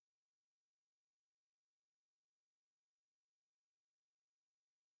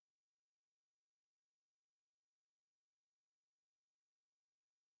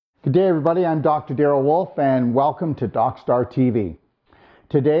Good day, everybody. I'm Dr. Darrell Wolfe, and welcome to DocStar TV.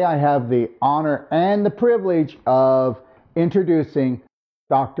 Today, I have the honor and the privilege of introducing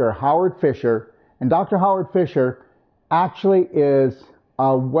Dr. Howard Fisher. And Dr. Howard Fisher actually is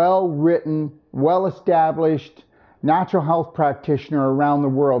a well-written, well-established natural health practitioner around the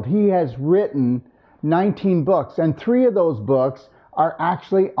world. He has written 19 books, and 3 of those books are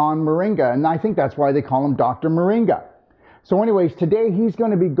actually on Moringa, and I think that's why they call him Dr. Moringa. So anyways, today he's going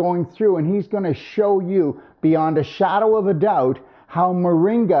to be going through and he's going to show you beyond a shadow of a doubt how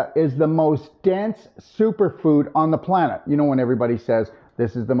Moringa is the most dense superfood on the planet. You know, when everybody says,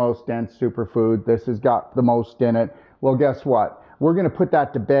 this is the most dense superfood, this has got the most in it. Well, guess what? We're going to put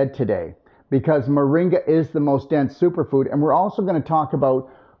that to bed today because Moringa is the most dense superfood. And we're also going to talk about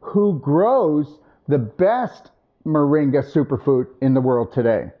who grows the best Moringa superfood in the world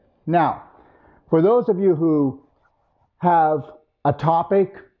today. Now, for those of you who have a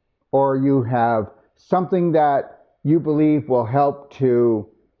topic or you have something that you believe will help to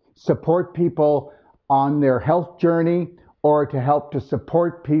support people on their health journey or to help to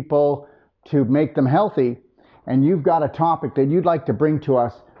support people to make them healthy, and you've got a topic that you'd like to bring to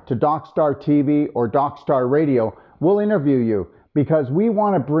us to DocStar TV or DocStar Radio, we'll interview you because we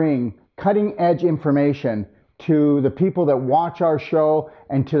want to bring cutting edge information to the people that watch our show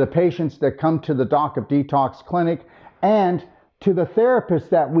and to the patients that come to the Doc of Detox Clinic and to the therapists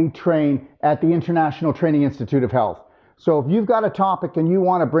that we train at the International Training Institute of Health. So if you've got a topic and you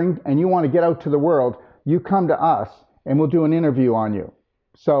want to bring and you want to get out to the world, you come to us and we'll do an interview on you.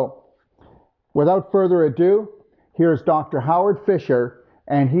 So without further ado, here's Dr. Howard Fisher,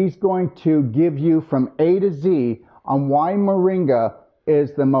 and he's going to give you from A to Z on why Moringa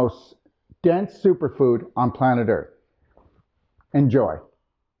is the most dense superfood on planet Earth. Enjoy.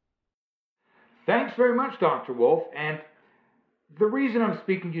 Thanks very much, Dr. Wolfe. And the reason I'm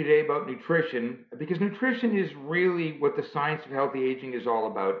speaking to you today about nutrition, because nutrition is really what the science of healthy aging is all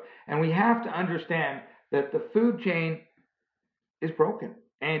about. And we have to understand that the food chain is broken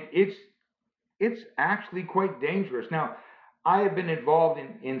and it's actually quite dangerous. Now, I have been involved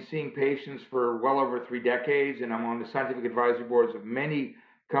in seeing patients for well over 3 decades, and I'm on the scientific advisory boards of many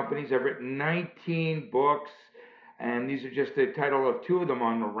companies. I've written 19 books, and these are just the title of 2 of them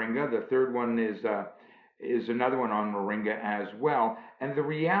on Moringa. The third one is another one on Moringa as well. And the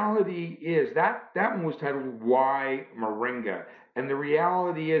reality is that one was titled Why Moringa? And the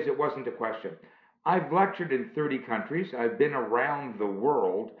reality is it wasn't a question. I've lectured in 30 countries. I've been around the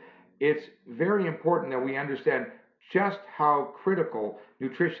world. It's very important that we understand just how critical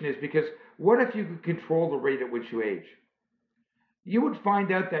nutrition is, because what if you could control the rate at which you age? You would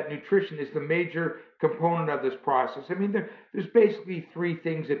find out that nutrition is the major component of this process. I mean, there's basically 3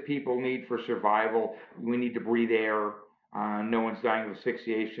 things that people need for survival. We need to breathe air. No one's dying of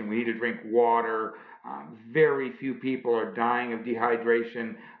asphyxiation. We need to drink water. Very few people are dying of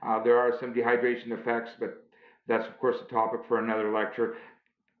dehydration. There are some dehydration effects, but that's, of course, a topic for another lecture.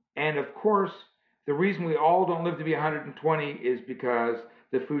 And, of course, the reason we all don't live to be 120 is because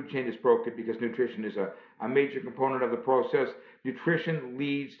the food chain is broken, because nutrition is a major component of the process. Nutrition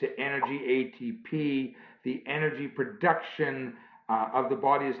leads to energy, ATP. The energy production of the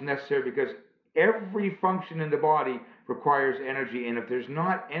body is necessary because every function in the body requires energy. And if there's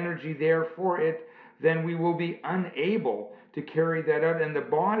not energy there for it, then we will be unable to carry that out. And the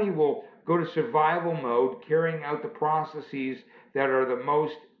body will go to survival mode, carrying out the processes that are the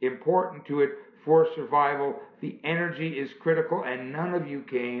most important to it for survival. The energy is critical, and none of you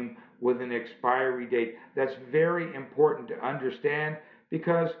came with an expiry date. That's very important to understand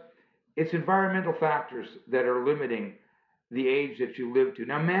because it's environmental factors that are limiting the age that you live to.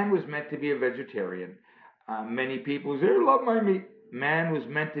 Now, man was meant to be a vegetarian. Many people say, I love my meat. Man was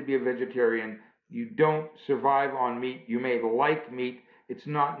meant to be a vegetarian. You don't survive on meat. You may like meat. It's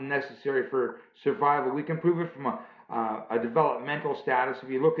not necessary for survival. We can prove it from a developmental status. If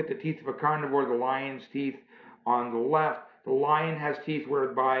you look at the teeth of a carnivore, the lion's teeth on the left, the lion has teeth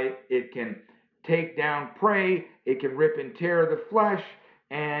whereby it can take down prey, it can rip and tear the flesh,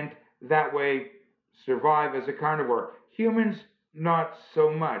 and that way survive as a carnivore. Humans, not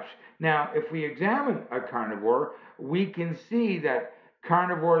so much. Now, if we examine a carnivore, we can see that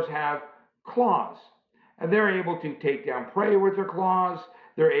carnivores have claws. And they're able to take down prey with their claws.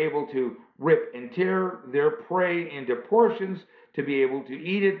 They're able to rip and tear their prey into portions to be able to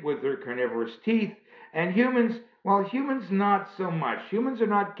eat it with their carnivorous teeth. And humans, well, humans not so much. Humans are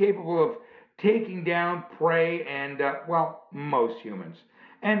not capable of taking down prey and, well, most humans.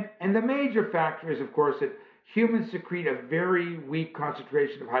 And the major factor is, of course, that humans secrete a very weak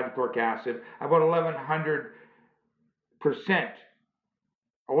concentration of hydrochloric acid, about 1100%.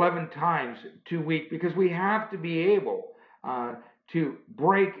 11 times 2 weeks, because we have to be able to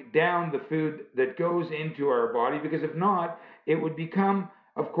break down the food that goes into our body, because if not, it would become,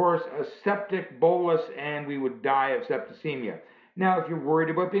 of course, a septic bolus and we would die of septicemia. Now, if you're worried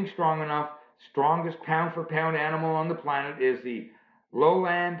about being strong enough, strongest pound for pound animal on the planet is the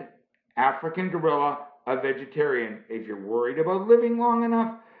lowland African gorilla, a vegetarian. If you're worried about living long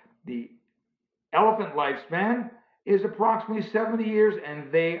enough, the elephant lifespan is approximately 70 years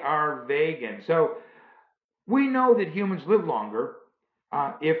and they are vegan. So we know that humans live longer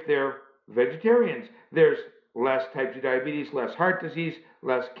if they're vegetarians. There's less type 2 diabetes, less heart disease,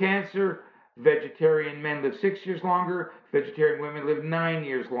 less cancer. Vegetarian men live 6 years longer. Vegetarian women live 9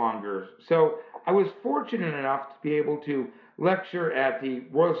 years longer. So I was fortunate enough to be able to lecture at the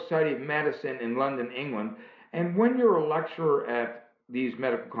Royal Society of Medicine in London, England. And when you're a lecturer at these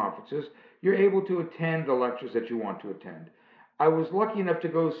medical conferences, you're able to attend the lectures that you want to attend. I was lucky enough to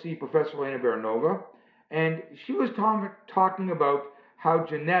go see Professor Elena Baranova, and she was talking about how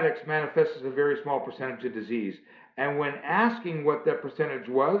genetics manifests as a very small percentage of disease. And when asking what that percentage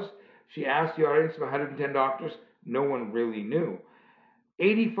was, she asked the audience of 110 doctors. No one really knew.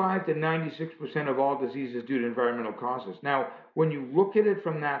 85 to 96% of all diseases due to environmental causes. Now, when you look at it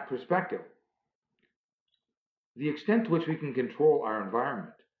from that perspective, the extent to which we can control our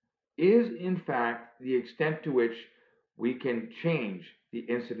environment is, in fact, the extent to which we can change the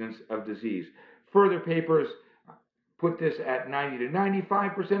incidence of disease. Further papers put this at 90 to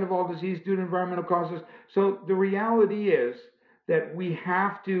 95% of all disease due to environmental causes. So the reality is that we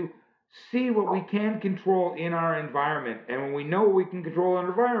have to see what we can control in our environment. And when we know what we can control in our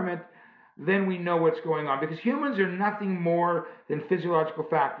environment, then we know what's going on. Because humans are nothing more than physiological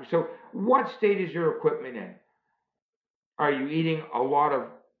factors. So what state is your equipment in? Are you eating a lot of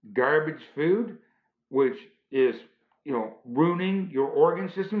garbage food, which is, ruining your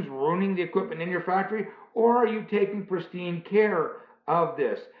organ systems, ruining the equipment in your factory? Or are you taking pristine care of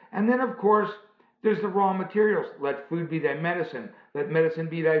this? And then, of course, there's the raw materials. Let food be thy medicine. Let medicine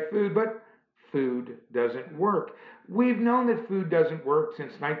be thy food. But food doesn't work. We've known that food doesn't work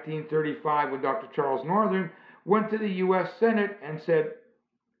since 1935, when Dr. Charles Northern went to the U.S. Senate and said,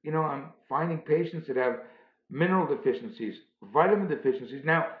 I'm finding patients that have mineral deficiencies, vitamin deficiencies.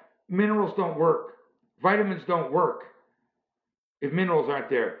 Now, minerals don't work. Vitamins don't work if minerals aren't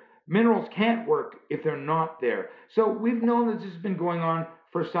there. Minerals can't work if they're not there. So we've known that this has been going on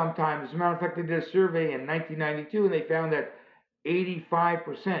for some time. As a matter of fact, they did a survey in 1992 and they found that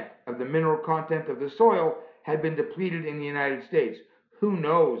 85% of the mineral content of the soil had been depleted in the United States. Who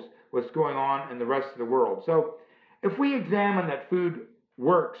knows what's going on in the rest of the world? So if we examine that food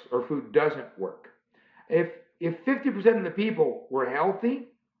works or food doesn't work, if 50% of the people were healthy,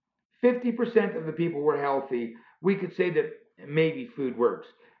 50% of the people were healthy, we could say that maybe food works.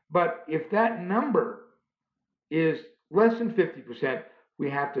 But if that number is less than 50%, we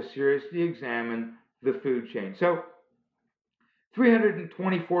have to seriously examine the food chain. So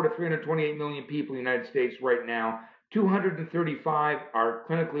 324 to 328 million people in the United States right now. 235 are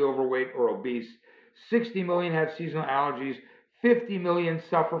clinically overweight or obese. 60 million have seasonal allergies. 50 million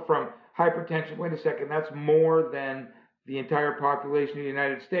suffer from hypertension. Wait a second, that's more than the entire population of the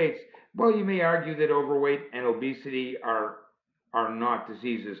United States. Well, you may argue that overweight and obesity are not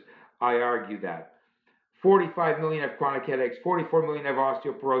diseases. I argue that. 45 million have chronic headaches. 44 million have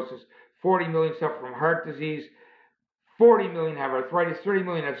osteoporosis. 40 million suffer from heart disease. 40 million have arthritis. 30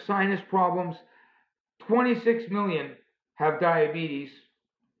 million have sinus problems. 26 million have diabetes.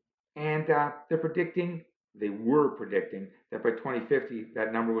 And they were predicting that by 2050,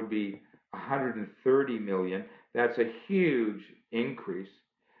 that number would be 130 million. That's a huge increase.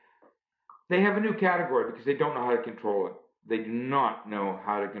 They have a new category because they don't know how to control it. They do not know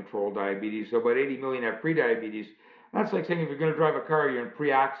how to control diabetes. So about 80 million have prediabetes. That's like saying if you're going to drive a car, you're in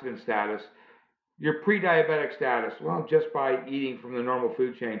pre-accident status. Your pre-diabetic status, well, just by eating from the normal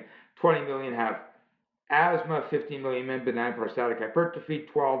food chain. 20 million have asthma, 15 million men benign prostatic hypertrophy,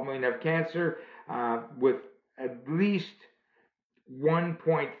 12 million have cancer, with at least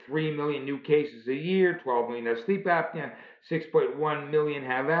 1.3 million new cases a year. 12 million have sleep apnea, 6.1 million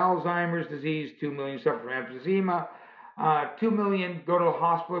have Alzheimer's disease, 2 million suffer from emphysema, 2 million go to the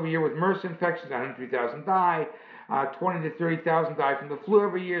hospital every year with MRSA infections, 103,000 die, 20 to 30,000 die from the flu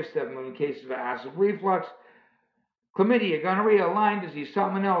every year, 7 million cases of acid reflux, chlamydia, gonorrhea, Lyme disease,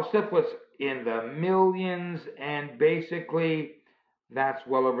 salmonella, syphilis in the millions, and basically that's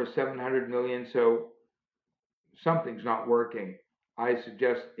well over 700 million, so something's not working. I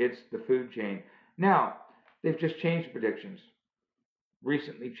suggest it's the food chain. Now, they've just changed predictions.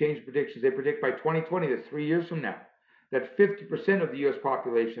 Recently changed predictions. They predict by 2020, that's 3 years from now, that 50% of the U.S.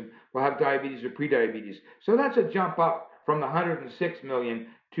 population will have diabetes or prediabetes. So that's a jump up from the 106 million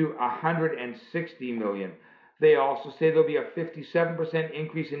to 160 million. They also say there'll be a 57%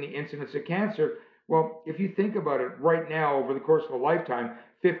 increase in the incidence of cancer. Well, if you think about it, right now, over the course of a lifetime,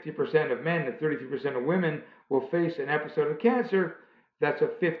 50% of men and 33% of women will face an episode of cancer. That's a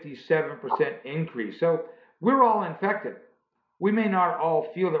 57% increase. So we're all infected. We may not all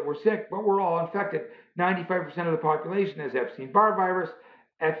feel that we're sick, but we're all infected. 95% of the population has Epstein-Barr virus.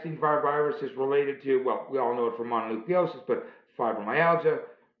 Epstein-Barr virus is related to, well, we all know it from mononucleosis, but fibromyalgia,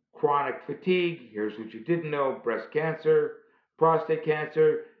 chronic fatigue, here's what you didn't know, breast cancer, prostate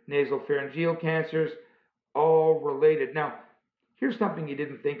cancer, nasopharyngeal cancers, all related. Now, here's something you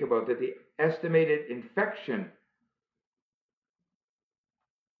didn't think about, that the estimated infection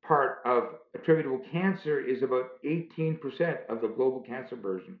part of attributable cancer is about 18% of the global cancer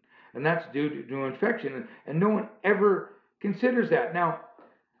burden. And that's due to infection. And no one ever considers that. Now,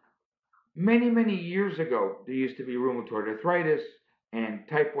 many, many years ago, there used to be rheumatoid arthritis and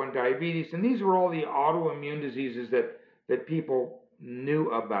type 1 diabetes. And these were all the autoimmune diseases that people knew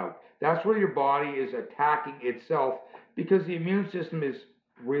about. That's where your body is attacking itself because the immune system is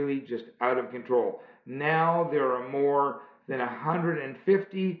really just out of control. Now there are more than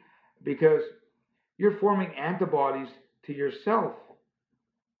 150 because you're forming antibodies to yourself.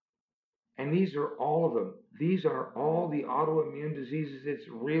 And these are all of them. These are all the autoimmune diseases. It's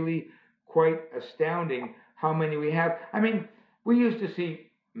really quite astounding how many we have. I mean, we used to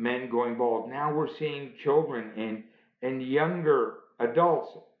see men going bald. Now we're seeing children and younger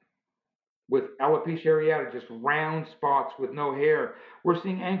adults with alopecia areata, just round spots with no hair. We're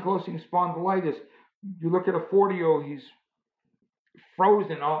seeing ankylosing spondylitis. You look at a 40-year-old, he's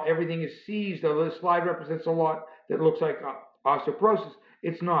frozen, everything is seized. This slide represents a lot that looks like osteoporosis.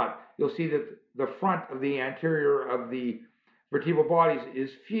 It's not. You'll see that the front of the anterior of the vertebral bodies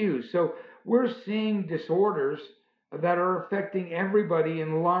is fused. So we're seeing disorders that are affecting everybody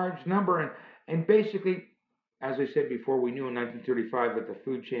in large number. And basically, as I said before, we knew in 1935 that the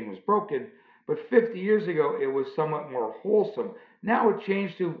food chain was broken, but 50 years ago, it was somewhat more wholesome. Now it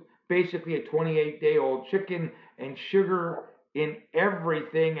changed to basically a 28-day-old chicken and sugar in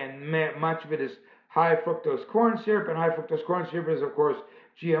everything, and much of it is high fructose corn syrup, and high fructose corn syrup is, of course,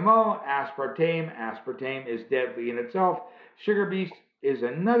 GMO, aspartame. Aspartame is deadly in itself. Sugar beet is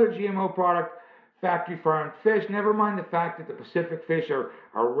another GMO product. Factory farmed fish, never mind the fact that the Pacific fish are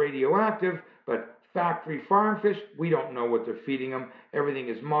radioactive, but factory farmed fish, we don't know what they're feeding them. Everything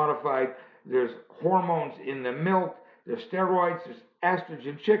is modified. There's hormones in the milk. There's steroids. There's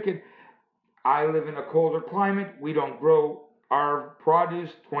estrogen chicken. I live in a colder climate. We don't grow our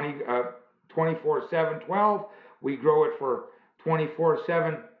produce 24/7, 12. We grow it for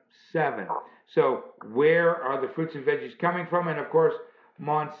 24/7, 7. So where are the fruits and veggies coming from? And of course,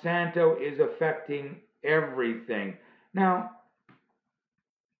 Monsanto is affecting everything. Now,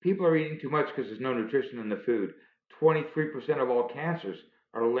 people are eating too much because there's no nutrition in the food. 23% of all cancers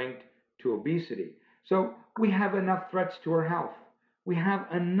are linked to obesity. So we have enough threats to our health. We have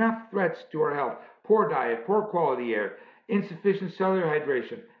enough threats to our health. Poor diet, poor quality air, insufficient cellular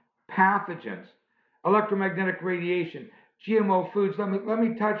hydration, pathogens, electromagnetic radiation, GMO foods. Let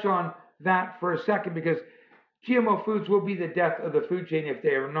me touch on that for a second, because GMO foods will be the death of the food chain if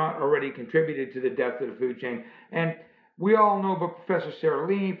they are not already contributed to the death of the food chain. And we all know about Professor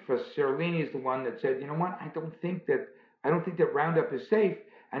Seralini. Professor Seralini is the one that said, you know what, I don't think that Roundup is safe.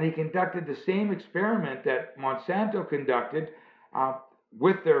 And he conducted the same experiment that Monsanto conducted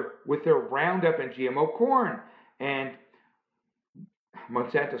with their Roundup and GMO corn. And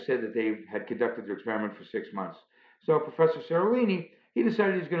Monsanto said that they had conducted their experiment for 6 months. So Professor Seralini, he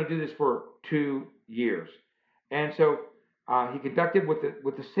decided he was going to do this for 2 years. And so he conducted with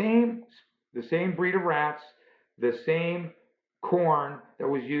the same breed of rats, the same corn that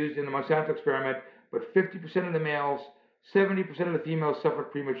was used in the Monsanto experiment, but 50% of the males, 70% of the females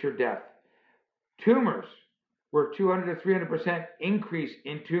suffered premature death. Tumors were 200 to 300% increase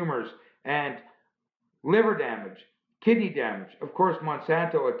in tumors, and liver damage, kidney damage. Of course,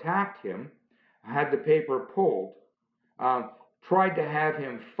 Monsanto attacked him, had the paper pulled, tried to have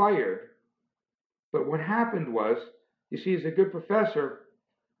him fired. But what happened was, you see, as a good professor,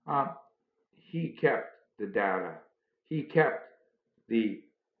 he kept the data. He kept the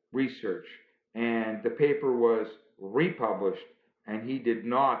research. And the paper was republished, and he did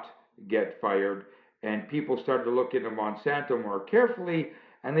not get fired. And people started to look into Monsanto more carefully,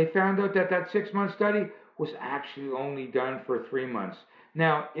 and they found out that 6-month study was actually only done for 3 months.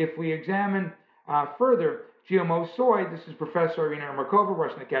 Now, if we examine further, GMO soy, this is Professor Irina Ermakova,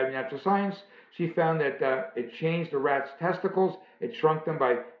 Russian Academy of Natural Science. She found that it changed the rat's testicles. It shrunk them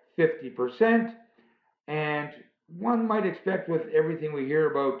by 50%. And one might expect, with everything we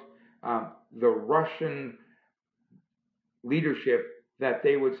hear about the Russian leadership, that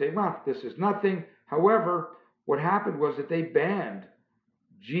they would say, well, this is nothing. However, what happened was that they banned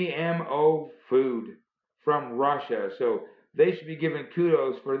GMO food from Russia. So they should be given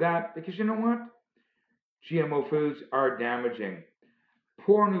kudos for that, because you know what? GMO foods are damaging.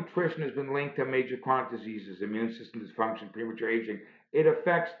 Poor nutrition has been linked to major chronic diseases, immune system dysfunction, premature aging. It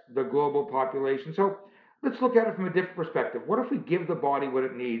affects the global population. So let's look at it from a different perspective. What if we give the body what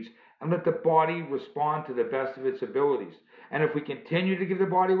it needs and let the body respond to the best of its abilities? And if we continue to give the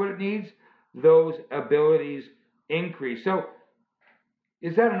body what it needs, those abilities increase. So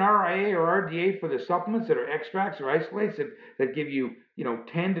is that an RIA or RDA for the supplements that are extracts or isolates that give you,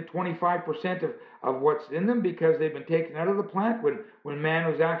 10 to 25% of what's in them because they've been taken out of the plant when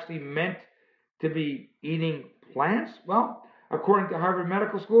man was actually meant to be eating plants? Well, according to Harvard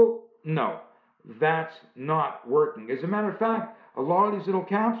Medical School, no, that's not working. As a matter of fact, a lot of these little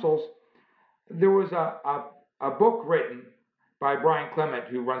capsules, there was a book written by Brian Clement,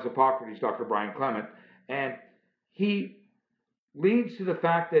 who runs Hippocrates, Dr. Brian Clement, and he leads to the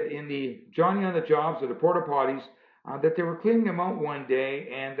fact that in the Johnny on the Jobs or the porta potties, that they were cleaning them out one day,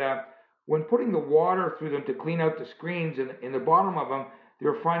 and when putting the water through them to clean out the screens in the bottom of them, they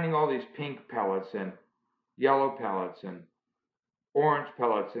were finding all these pink pellets and yellow pellets and orange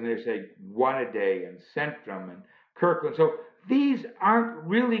pellets, and they say one a day and Centrum and Kirkland. So these aren't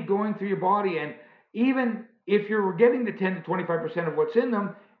really going through your body, and even if you're getting the 10 to 25% of what's in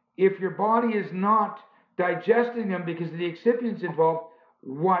them, if your body is not digesting them because of the excipients involved,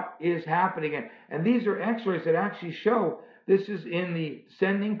 what is happening? And these are x-rays that actually show this is in the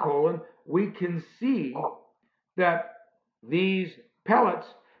descending colon. We can see that these pellets,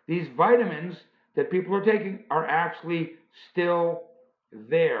 these vitamins that people are taking, are actually still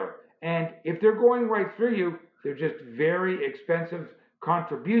there. And if they're going right through you, they're just very expensive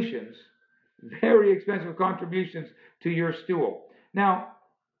contributions to your stool. Now,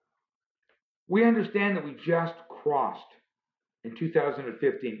 we understand that we just crossed, in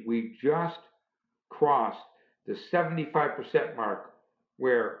 2015, we just crossed the 75% mark,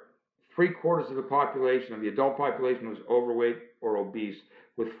 where 3/4 of the population, of the adult population, was overweight or obese,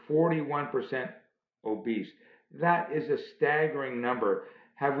 with 41% obese. That is a staggering number.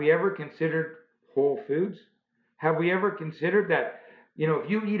 Have we ever considered whole foods? Have we ever considered that, if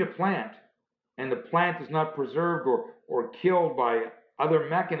you eat a plant and the plant is not preserved or killed by other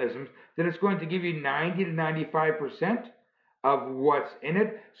mechanisms, that it's going to give you 90 to 95% of what's in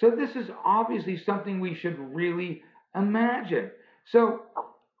it? So this is obviously something we should really imagine. So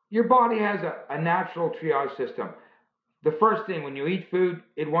your body has a natural triage system. The first thing, when you eat food,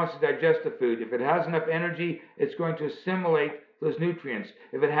 it wants to digest the food. If it has enough energy, it's going to assimilate those nutrients.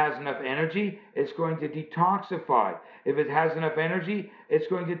 If it has enough energy, it's going to detoxify. If it has enough energy, it's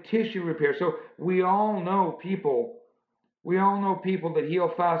going to tissue repair. So we all know people that heal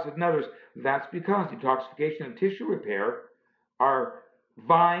faster than others. That's because detoxification and tissue repair are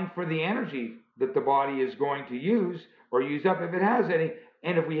vying for the energy that the body is going to use or use up if it has any.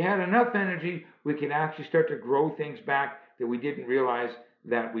 And if we had enough energy, we can actually start to grow things back that we didn't realize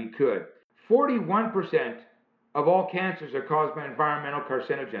that we could. 41% of all cancers are caused by environmental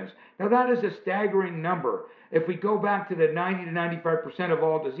carcinogens. Now that is a staggering number. If we go back to the 90 to 95% of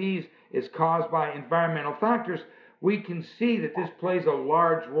all disease is caused by environmental factors, we can see that this plays a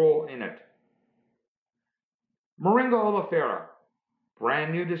large role in it. Moringa oleifera,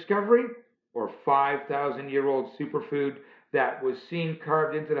 brand new discovery, or 5,000-year-old superfood that was seen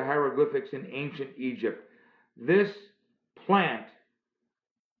carved into the hieroglyphics in ancient Egypt. This plant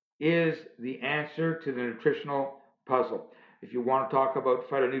is the answer to the nutritional puzzle. If you want to talk about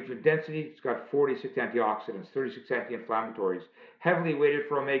phytonutrient density, it's got 46 antioxidants, 36 anti-inflammatories, heavily weighted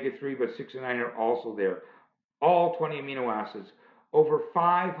for omega-3, but 6 and 9 are also there. All 20 amino acids, over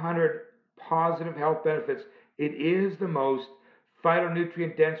 500 positive health benefits. It is the most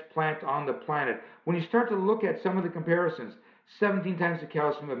phytonutrient dense plant on the planet. When you start to look at some of the comparisons, 17 times the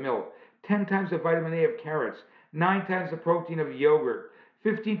calcium of milk, 10 times the vitamin A of carrots, 9 times the protein of yogurt,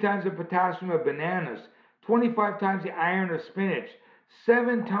 15 times the potassium of bananas, 25 times the iron of spinach,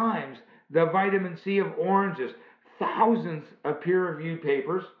 7 times the vitamin C of oranges, thousands of peer-reviewed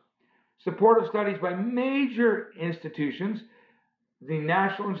papers, supportive studies by major institutions. The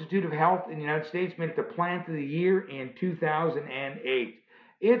National Institute of Health in the United States made it the plant of the year in 2008.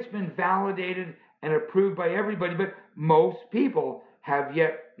 It's been validated and approved by everybody, but most people have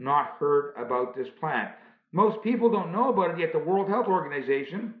yet not heard about this plant. Most people don't know about it, yet the World Health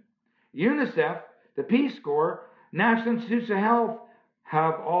Organization, UNICEF, the Peace Corps, National Institutes of Health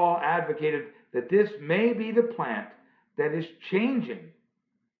have all advocated that this may be the plant that is changing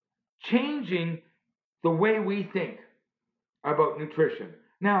the way we think about nutrition.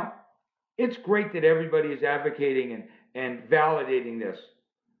 Now, it's great that everybody is advocating and validating this.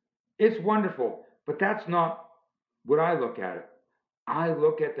 It's wonderful, but that's not what I look at it. I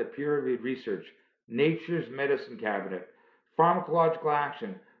look at the peer-reviewed research, Nature's Medicine Cabinet, pharmacological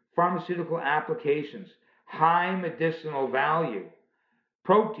action, pharmaceutical applications, high medicinal value,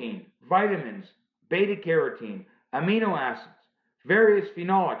 protein, vitamins, beta-carotene, amino acids, various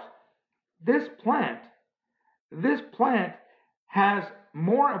phenolics. This plant has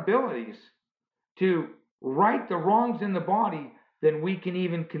more abilities to right the wrongs in the body than we can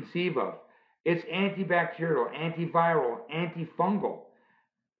even conceive of. It's antibacterial, antiviral, antifungal.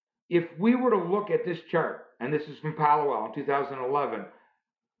 If we were to look at this chart, and this is from Palo in 2011,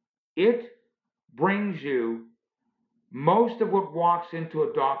 it brings you most of what walks into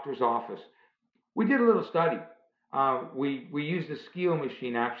a doctor's office. We did a little study. We used a Skio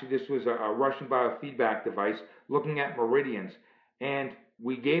machine. Actually, this was a Russian biofeedback device looking at meridians. And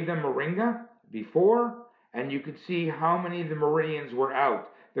we gave them moringa before, and you could see how many of the meridians were out.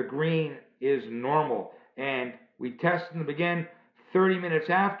 The green is normal. And we tested them again. 30 minutes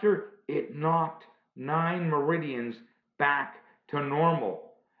after, it knocked 9 meridians back to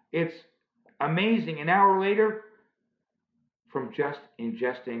normal. It's amazing. An hour later, from just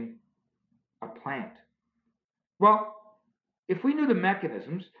ingesting a plant. Well, if we knew the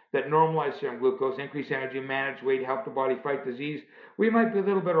mechanisms that normalize serum glucose, increase energy, manage weight, help the body fight disease, we might be a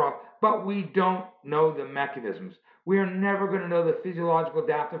little better off. But we don't know the mechanisms. We are never going to know the physiological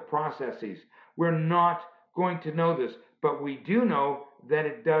adaptive processes. We're not going to know this, but we do know that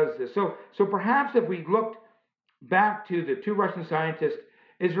it does this. So perhaps if we looked back to the 2 Russian scientists,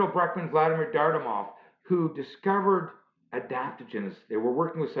 Israel Breckman, Vladimir Dardamov, who discovered adaptogens. They were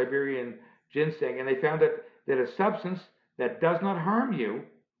working with Siberian ginseng, and they found that a substance that does not harm you,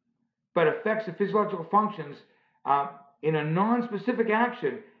 but affects the physiological functions in a non-specific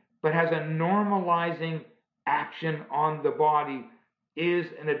action, but has a normalizing action on the body, is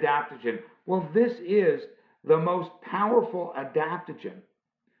an adaptogen. Well, this is the most powerful adaptogen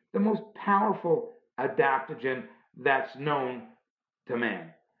that's known to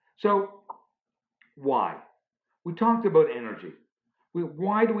man. So, why? We talked about energy.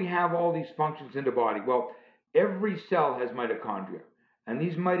 Why do we have all these functions in the body? Well, every cell has mitochondria, and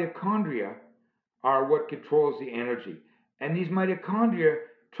these mitochondria are what controls the energy. And these mitochondria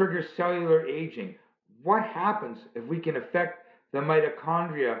trigger cellular aging. What happens if we can affect the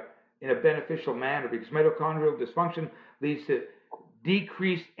mitochondria in a beneficial manner? Because mitochondrial dysfunction leads to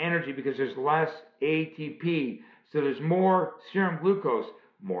decreased energy because there's less ATP. So there's more serum glucose,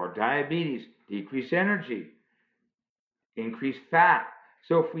 more diabetes, decreased energy, increased fat.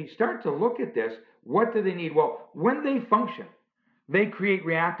 So if we start to look at this, what do they need? Well, when they function, they create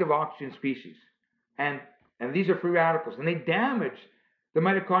reactive oxygen species. And these are free radicals. And they damage the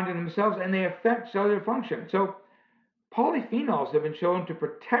mitochondria themselves, and they affect cellular function. So polyphenols have been shown to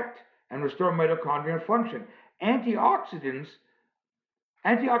protect and restore mitochondrial function. Antioxidants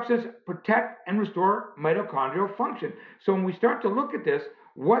protect and restore mitochondrial function. So when we start to look at this,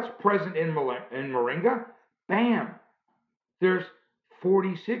 what's present in moringa? Bam! There's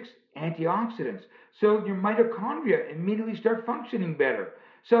 46 antioxidants. So your mitochondria immediately start functioning better.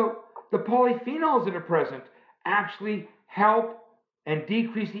 So the polyphenols that are present actually help and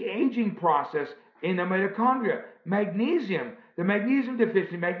decrease the aging process in the mitochondria. Magnesium, the magnesium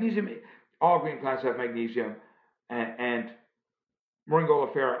deficiency, all green plants have magnesium, and Moringa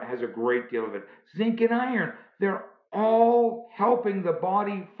oleifera has a great deal of it. Zinc and iron, they're all helping the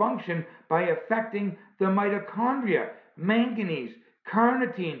body function by affecting the mitochondria. Manganese,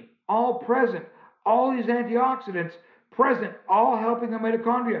 carnitine, all present. All these antioxidants present, all helping the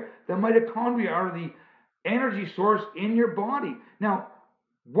mitochondria. The mitochondria are the energy source in your body. Now,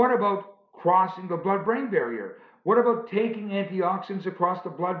 what about crossing the blood-brain barrier? What about taking antioxidants across the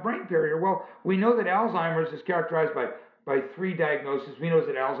blood-brain barrier? Well, we know that Alzheimer's is characterized by 3 diagnoses. We know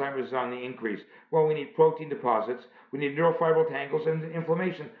that Alzheimer's is on the increase. Well, we need protein deposits, we need neurofibril tangles, and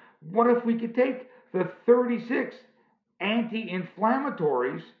inflammation. What if we could take the 36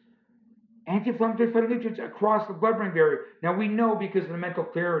 anti-inflammatory phytonutrients across the blood-brain barrier? Now, we know because of the mental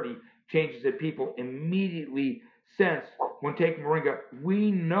clarity changes that people immediately sense when taking moringa,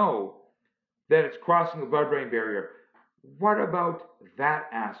 we know that it's crossing the blood-brain barrier. What about that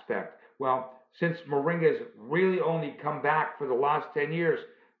aspect? Well, since moringa has really only come back for the last 10 years,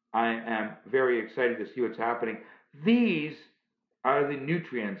 I am very excited to see what's happening. These are the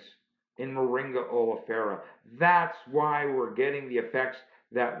nutrients in Moringa oleifera. That's why we're getting the effects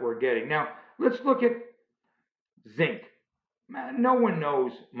that we're getting. Now, let's look at zinc. No one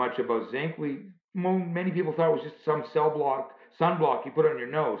knows much about zinc. Many people thought it was just some sunblock you put on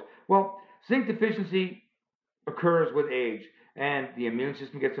your nose. Well, zinc deficiency occurs with age, and the immune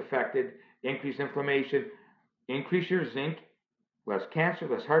system gets affected, increased inflammation, increase your zinc, less cancer,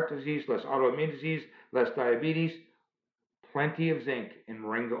 less heart disease, less autoimmune disease, less diabetes. Plenty of zinc in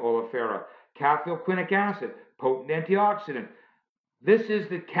Moringa oleifera. Caffeoquinic acid, potent antioxidant. This is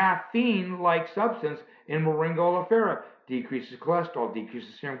the caffeine-like substance in Moringa oleifera. Decreases cholesterol,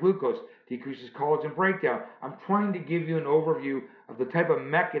 decreases serum glucose, decreases collagen breakdown. I'm trying to give you an overview of the type of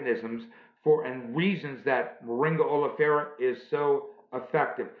mechanisms and reasons that Moringa oleifera is so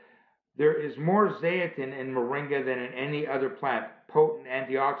effective. There is more zeaxanthin in moringa than in any other plant. Potent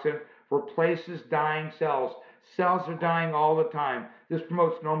antioxidant, replaces dying cells. Cells are dying all the time. This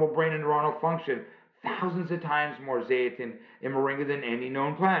promotes normal brain and neuronal function. Thousands of times more zeaxanthin in moringa than any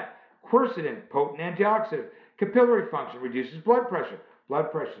known plant. Quercetin, potent antioxidant. Capillary function, reduces blood pressure.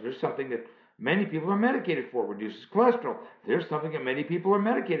 Blood pressure, there's something that many people are medicated for. Reduces cholesterol. There's something that many people are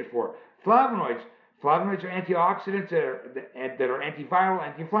medicated for. Flavonoids. Flavonoids are antioxidants that are antiviral,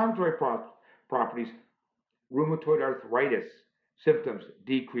 anti-inflammatory properties. Rheumatoid arthritis symptoms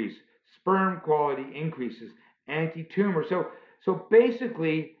decrease. Sperm quality increases. Anti-tumor. So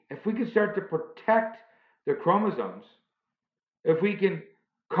basically, if we can start to protect the chromosomes, if we can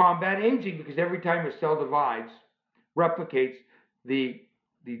combat aging, because every time a cell divides, replicates, the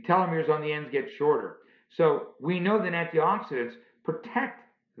telomeres on the ends get shorter. So we know that antioxidants protect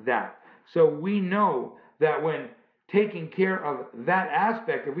that. So we know that when taking care of that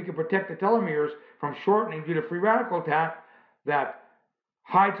aspect, if we can protect the telomeres from shortening due to free radical attack, that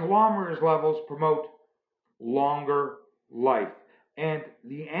high telomerase levels promote longer life. And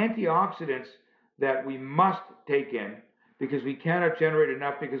the antioxidants that we must take in, because we cannot generate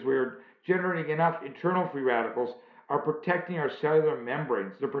enough, because we're generating enough internal free radicals, are protecting our cellular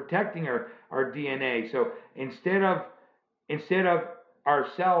membranes. They're protecting our DNA. So instead of our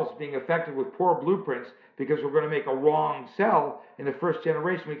cells being affected with poor blueprints because we're going to make a wrong cell in the first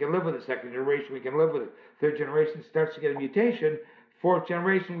generation, we can live with it. Second generation, we can live with it. Third generation starts to get a mutation. Fourth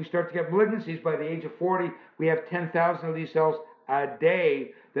generation, we start to get malignancies. By the age of 40, we have 10,000 of these cells a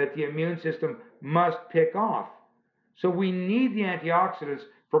day that the immune system must pick off. So we need the antioxidants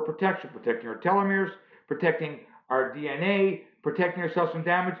for protection, protecting our telomeres, protecting our DNA, protecting ourselves from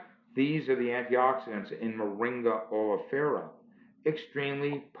damage. These are the antioxidants in Moringa oleifera.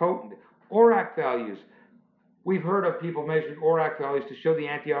 Extremely potent. ORAC values. We've heard of people measuring ORAC values to show the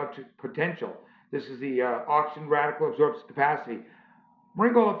antioxidant potential. This is the oxygen radical absorption capacity.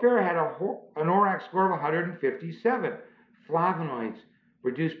 Moringa oleifera had an ORAC score of 157. Flavonoids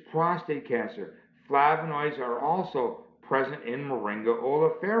reduce prostate cancer. Flavonoids are also present in Moringa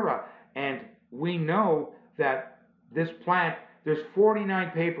oleifera. And we know that this plant, there's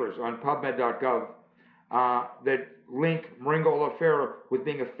 49 papers on PubMed.gov that link Moringa oleifera with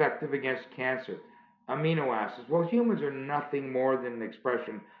being effective against cancer. Amino acids. Well, humans are nothing more than an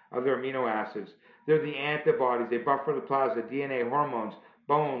expression of their amino acids. They're the antibodies. They buffer the plasma, DNA, hormones,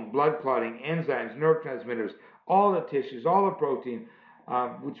 bone, blood clotting, enzymes, neurotransmitters, all the tissues, all the protein,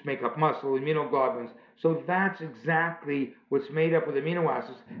 which make up muscle, immunoglobulins. So that's exactly what's made up with amino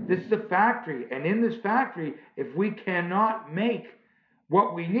acids. This is a factory. And in this factory, if we cannot make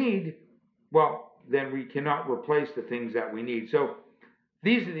what we need, well, then we cannot replace the things that we need. So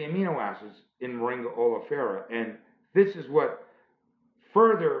these are the amino acids in Moringa oleifera. And this is what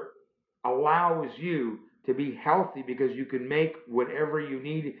further allows you to be healthy, because you can make whatever you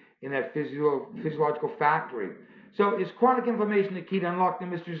need in that physiological factory. So is chronic inflammation the key to unlock the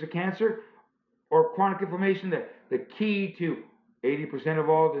mysteries of cancer? Or chronic inflammation the key to 80% of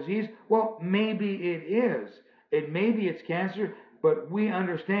all disease? Well, maybe it is. Maybe it's cancer, but we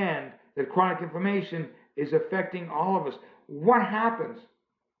understand that chronic inflammation is affecting all of us. What happens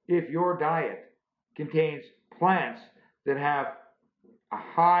if your diet contains plants that have a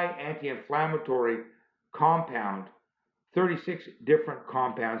high anti-inflammatory compound, 36 different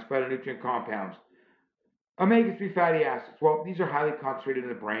compounds, phytonutrient compounds? Omega-3 fatty acids. Well, these are highly concentrated in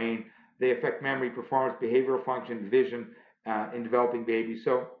the brain. They affect memory, performance, behavioral function, vision in developing babies.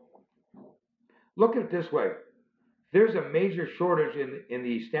 So look at it this way. There's a major shortage in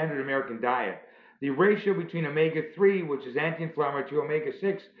the standard American diet. The ratio between omega-3, which is anti-inflammatory, to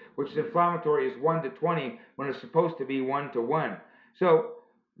omega-6, which is inflammatory, is 1 to 20, when it's supposed to be 1 to 1. So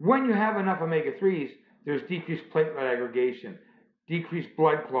when you have enough omega-3s, there's decreased platelet aggregation, decreased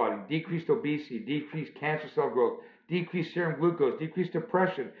blood clotting, decreased obesity, decreased cancer cell growth, decreased serum glucose, decreased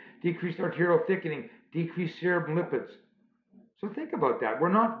depression, decreased arterial thickening, decreased serum lipids. So think about that. We're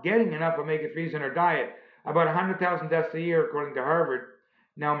not getting enough omega-3s in our diet. About 100,000 deaths a year, according to Harvard.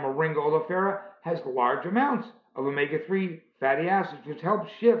 Now, Moringa oleifera has large amounts of omega-3 fatty acids, which help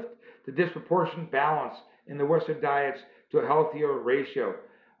shift the disproportionate balance in the Western diets to a healthier ratio.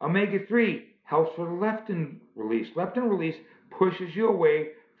 Omega-3 helps with leptin release. Leptin release pushes you away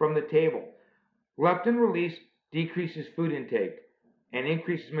from the table. Leptin release decreases food intake and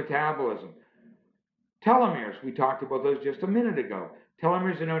increases metabolism. Telomeres, we talked about those just a minute ago.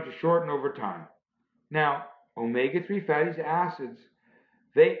 Telomeres are known to shorten over time. Now, omega-3 fatty acids,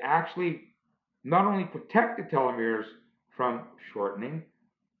 they actually not only protect the telomeres from shortening,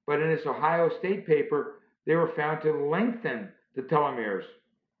 but in this Ohio State paper, they were found to lengthen the telomeres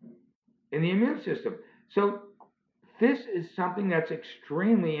in the immune system. So this is something that's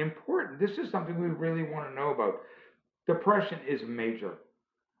extremely important. This is something we really want to know about. Depression is major.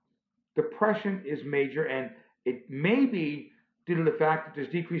 Depression is major, and it may be due to the fact that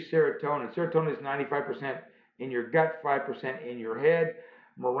there's decreased serotonin. Serotonin is 95% in your gut, 5% in your head.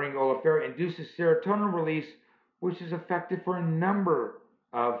 Moringa oleifera induces serotonin release, which is effective for a number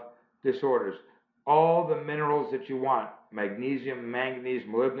of disorders. All the minerals that you want, magnesium, manganese,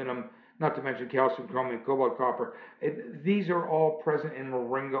 molybdenum, not to mention calcium, chromium, cobalt, copper, these are all present in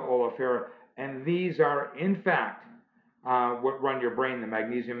Moringa oleifera, and these are, in fact, what run your brain, the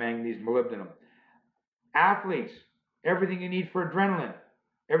magnesium, manganese, molybdenum. Athletes, everything you need for adrenaline,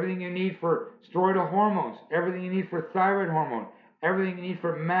 everything you need for steroidal hormones, everything you need for thyroid hormone, everything you need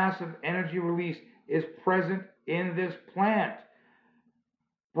for massive energy release is present in this plant.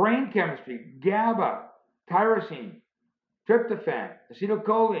 Brain chemistry, GABA, tyrosine, tryptophan,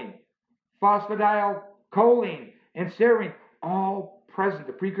 acetylcholine, phosphatidylcholine, and serine, all present.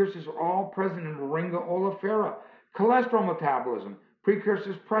 The precursors are all present in Moringa oleifera. Cholesterol metabolism,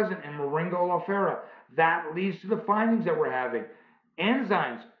 precursors present in Moringa oleifera. That leads to the findings that we're having.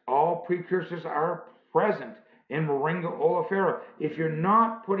 Enzymes, all precursors are present in Moringa oleifera. If you're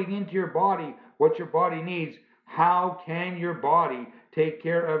not putting into your body what your body needs, how can your body take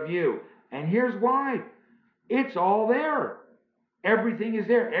care of you? And here's why. It's all there. Everything is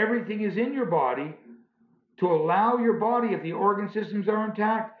there. Everything is in your body to allow your body, if the organ systems are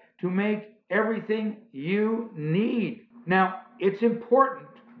intact, to make everything you need. Now, it's important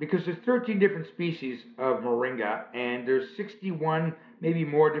because there's 13 different species of moringa, and there's 61, maybe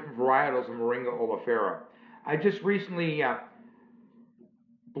more different varietals of Moringa oleifera. I just recently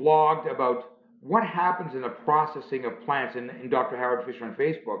blogged about what happens in the processing of plants in Dr. Howard Fisher on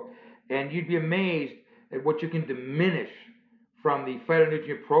Facebook, and you'd be amazed at what you can diminish from the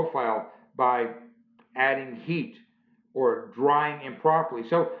phytonutrient profile by adding heat or drying improperly.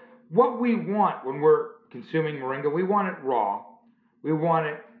 So what we want when we're consuming moringa, we want it raw, we want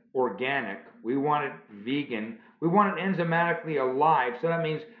it organic, we want it vegan, we want it enzymatically alive. So that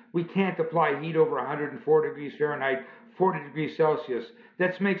means we can't apply heat over 104 degrees Fahrenheit, 40 degrees Celsius.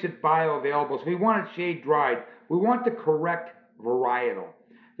 That makes it bioavailable. So we want it shade dried. We want the correct varietal.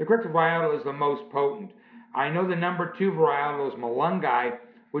 The correct varietal is the most potent. I know the number 2 varietal is Malungai,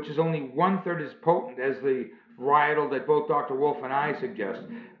 which is only 1/3 as potent as the varietal that both Dr. Wolf and I suggest.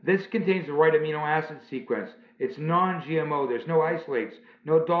 This contains the right amino acid sequence. It's non-GMO. There's no isolates,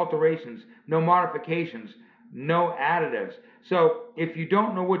 no adulterations, no modifications, no additives. So if you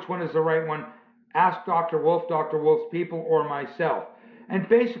don't know which one is the right one, ask Dr. Wolf, Dr. Wolf's people, or myself. And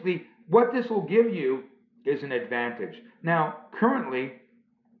basically, what this will give you is an advantage. Now, currently,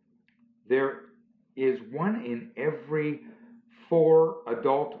 there is 1 in every 4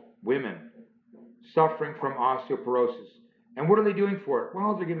 adult women suffering from osteoporosis. And what are they doing for it?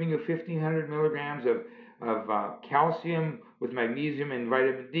 Well, they're giving you 1,500 milligrams of calcium with magnesium and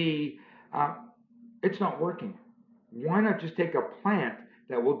vitamin D. It's not working. Why not just take a plant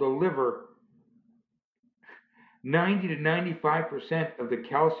that will deliver 90 to 95% of the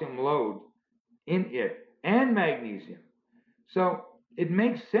calcium load in it and magnesium? So it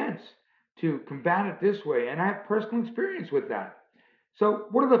makes sense to combat it this way, and I have personal experience with that. So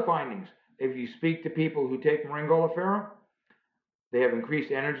what are the findings? If you speak to people who take Moringa oleifera, they have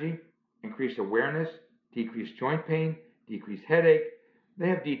increased energy, increased awareness, decreased joint pain, decreased headache, they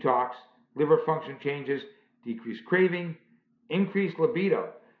have detox, liver function changes, decreased craving, increased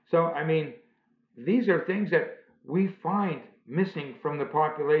libido. So, I mean, these are things that we find missing from the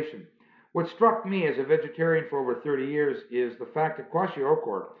population. What struck me as a vegetarian for over 30 years is the fact that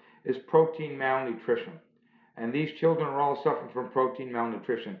kwashiorkor is protein malnutrition. And these children are all suffering from protein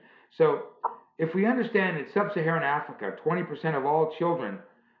malnutrition. So if we understand that sub-Saharan Africa, 20% of all children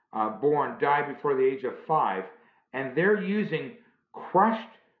born die before the age of 5, and they're using crushed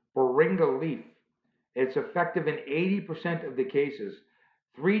moringa leaf. It's effective in 80% of the cases.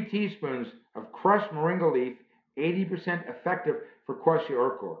 3 teaspoons of crushed moringa leaf, 80% effective for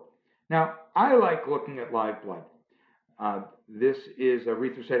kwashiorkor. Now, I like looking at live blood. This is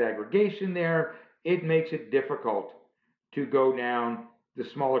erythrocyte aggregation there. It makes it difficult to go down the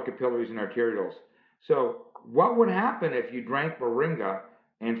smaller capillaries and arterioles. So what would happen if you drank moringa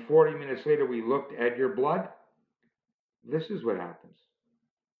and 40 minutes later we looked at your blood? This is what happens.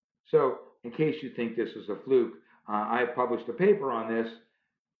 So in case you think this is a fluke, I've published a paper on this,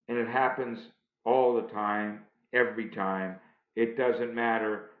 and it happens all the time, every time. It doesn't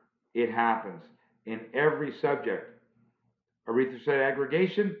matter. It happens in every subject. Erythrocyte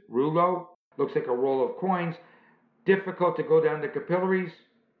aggregation, rouleau, looks like a roll of coins, difficult to go down the capillaries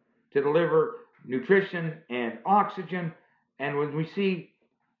to deliver nutrition and oxygen. And when we see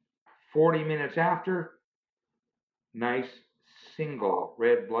 40 minutes after, nice single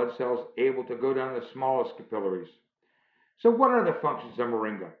red blood cells able to go down the smallest capillaries. So what are the functions of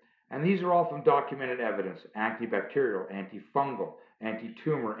moringa? And these are all from documented evidence: antibacterial, antifungal,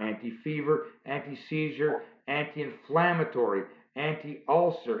 anti-tumor, anti-fever, anti-seizure, anti-inflammatory,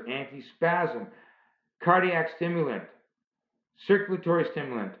 anti-ulcer, anti-spasm, cardiac stimulant, circulatory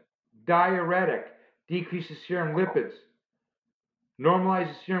stimulant, diuretic, decreases serum lipids,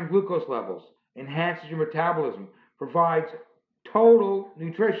 normalizes serum glucose levels, enhances your metabolism, provides total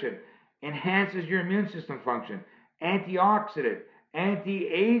nutrition, enhances your immune system function, antioxidant,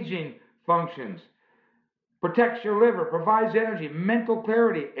 anti-aging functions, protects your liver, provides energy, mental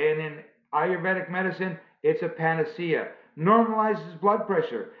clarity, and in Ayurvedic medicine, it's a panacea. Normalizes blood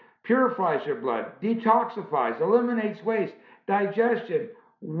pressure, purifies your blood, detoxifies, eliminates waste, digestion,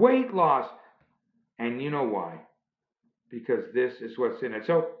 weight loss. And you know why? Because this is what's in it.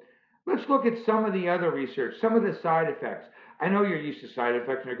 So let's look at some of the other research, some of the side effects. I know you're used to side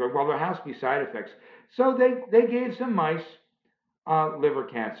effects, and you're going, well, there has to be side effects. So they gave some mice liver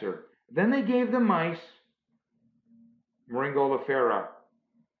cancer. Then they gave the mice Moringa oleifera.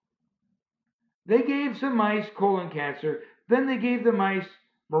 They gave some mice colon cancer. Then they gave the mice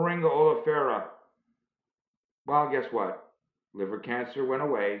Moringa oleifera. Well, guess what? Liver cancer went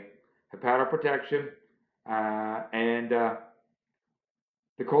away, hepatoprotection, and the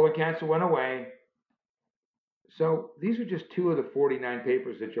colon cancer went away. So these are just 2 of the 49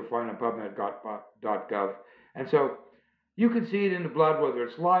 papers that you'll find on PubMed.gov. And so you can see it in the blood, whether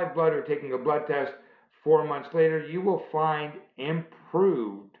it's live blood or taking a blood test. 4 months later, you will find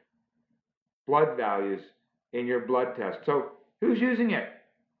improved blood values in your blood test. So who's using it?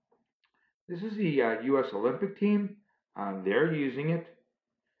 This is the U.S. Olympic team. They're using it.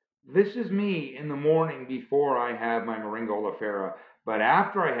 This is me in the morning before I have my Moringa oleifera. But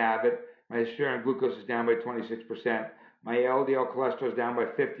after I have it, my serum glucose is down by 26%. My LDL cholesterol is down by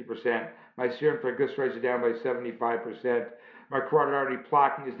 50%. My serum triglycerides are down by 75%. My carotid artery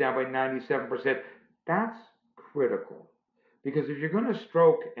plaquing is down by 97%. That's critical. Because if you're going to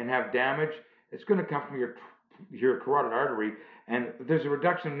stroke and have damage, it's going to come from your carotid artery. And if there's a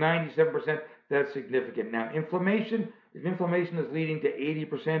reduction of 97%, that's significant. Now, inflammation, if inflammation is leading to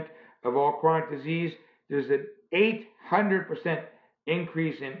 80% of all chronic disease, there's an 800%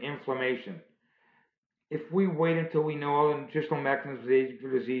 increase in inflammation. If we wait until we know all the nutritional mechanisms of aging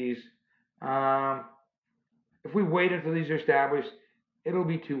for disease, if we wait until these are established, it'll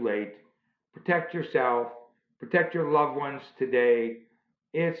be too late. Protect yourself, protect your loved ones today.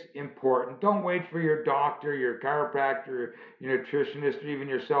 It's important. Don't wait for your doctor, your chiropractor, your nutritionist, or even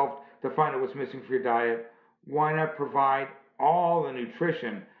yourself to find out what's missing for your diet. Why not provide all the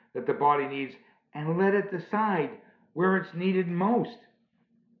nutrition that the body needs and let it decide where it's needed most?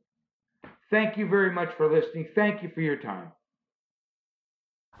 Thank you very much for listening. Thank you for your time.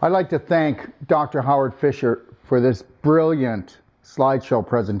 I'd like to thank Dr. Howard Fisher for this brilliant slideshow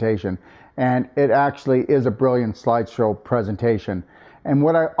presentation. And it actually is a brilliant slideshow presentation. And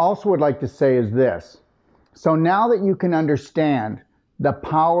what I also would like to say is this. So now that you can understand the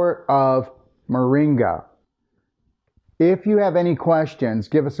power of moringa, if you have any questions,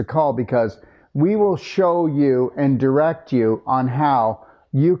 give us a call, because we will show you and direct you on how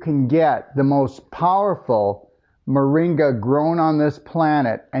you can get the most powerful moringa grown on this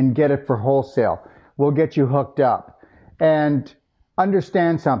planet and get it for wholesale. We'll get you hooked up. And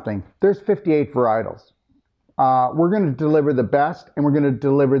understand something. There's 58 varietals. We're going to deliver the best, and we're going to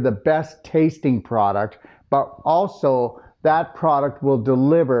deliver the best tasting product, but also that product will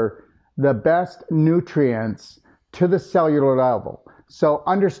deliver the best nutrients to the cellular level. So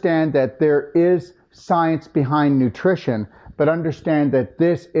understand that there is science behind nutrition, but understand that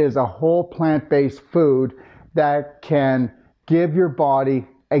this is a whole plant-based food that can give your body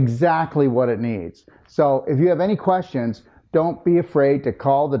exactly what it needs. So if you have any questions, don't be afraid to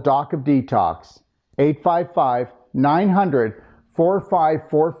call the Doc of Detox,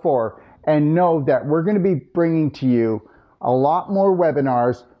 855-900-4544, and know that we're going to be bringing to you a lot more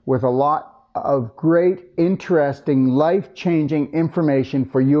webinars with a lot of great, interesting, life-changing information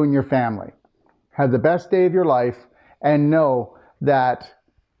for you and your family. Have the best day of your life, and know that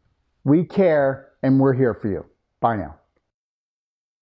we care and we're here for you. Bye now.